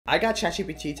I got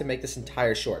ChatGPT to make this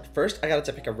entire short. First, I got it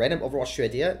to pick a random Overwatch 2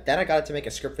 idea, then I got it to make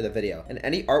a script for the video, and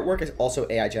any artwork is also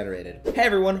AI generated. Hey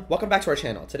everyone, welcome back to our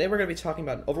channel. Today we're going to be talking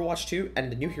about Overwatch 2 and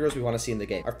the new heroes we want to see in the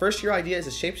game. Our first hero idea is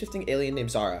a shape-shifting alien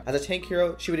named Zara. As a tank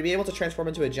hero, she would be able to transform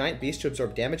into a giant beast to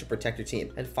absorb damage and protect her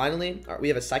team. And finally, we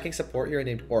have a psychic support hero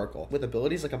named Oracle, with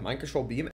abilities like a mind control beam